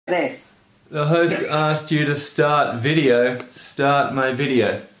This. The host asked you to start video. Start my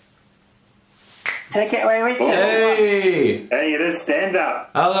video. Take it away, Richard. Hey! Hey, it is stand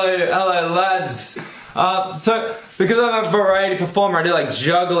up. Hello lads. So, because I'm a variety performer, I do like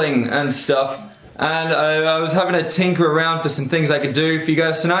juggling and stuff. And I was having to tinker around for some things I could do for you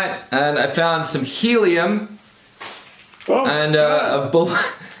guys tonight. And I found some helium and a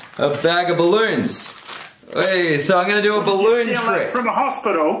bag of balloons. Hey, so I'm gonna do a balloon trick. From a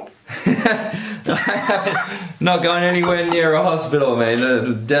hospital? Not going anywhere near a hospital, man.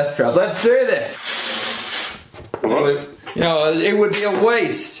 The death trap. Let's do this. You know, it would be a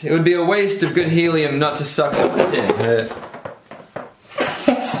waste. It would be a waste of good helium not to suck something in.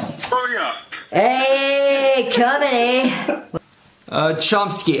 Hey, comedy!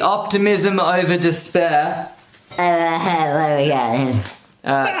 Chomsky, optimism over despair. What do we got?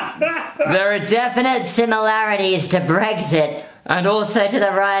 There are definite similarities to Brexit and also to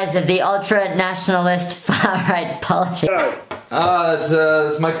the rise of the ultra-nationalist far-right politics.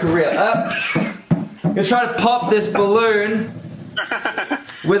 That's my career. I'm gonna try to pop this balloon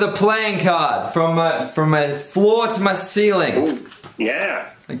with a playing card from my floor to my ceiling. Ooh, yeah.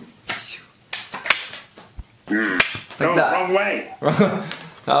 Like that. Wrong way.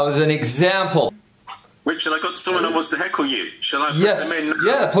 That was an example. Richard, I got someone that wants to heckle you. Shall I put Yes. them in?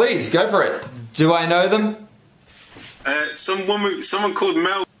 Yeah, please, go for it. Do I know them? Someone called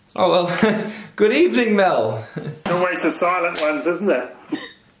Mel. Oh, well, good evening, Mel. It's always the silent ones, isn't it?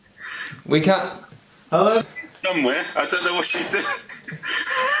 We can't... Hello? Somewhere. I don't know what she did.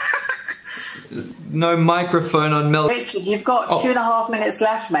 No microphone on Mel. Richard, you've got 2.5 minutes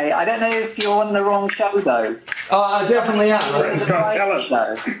left, mate. I don't know if you're on the wrong show, though. Oh, I definitely am.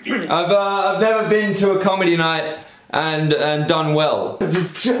 I've never been to a comedy night and done well.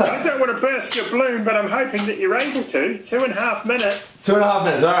 I don't want to burst your balloon, but I'm hoping that you're able to. 2.5 minutes. 2.5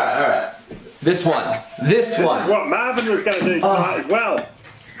 minutes, alright. This one. This one. What Marvin was going to do tonight as well.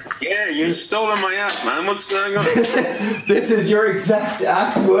 Yeah, you've stolen my act, man. What's going on? This is your exact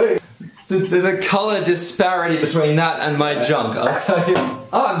act, wait. There's a colour disparity between that and my junk, I'll tell you.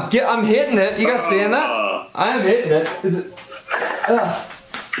 Oh, I'm hitting it. You guys seeing that? I am hitting it.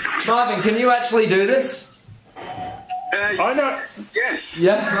 Marvin, can you actually do this? I know. Yes.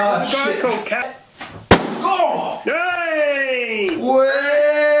 Yeah. There's a guy called Cat. Oh! Yay! Way!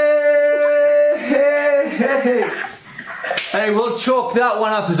 Hey, we'll chalk that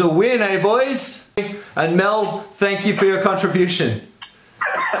one up as a win, eh, boys? And Mel, thank you for your contribution.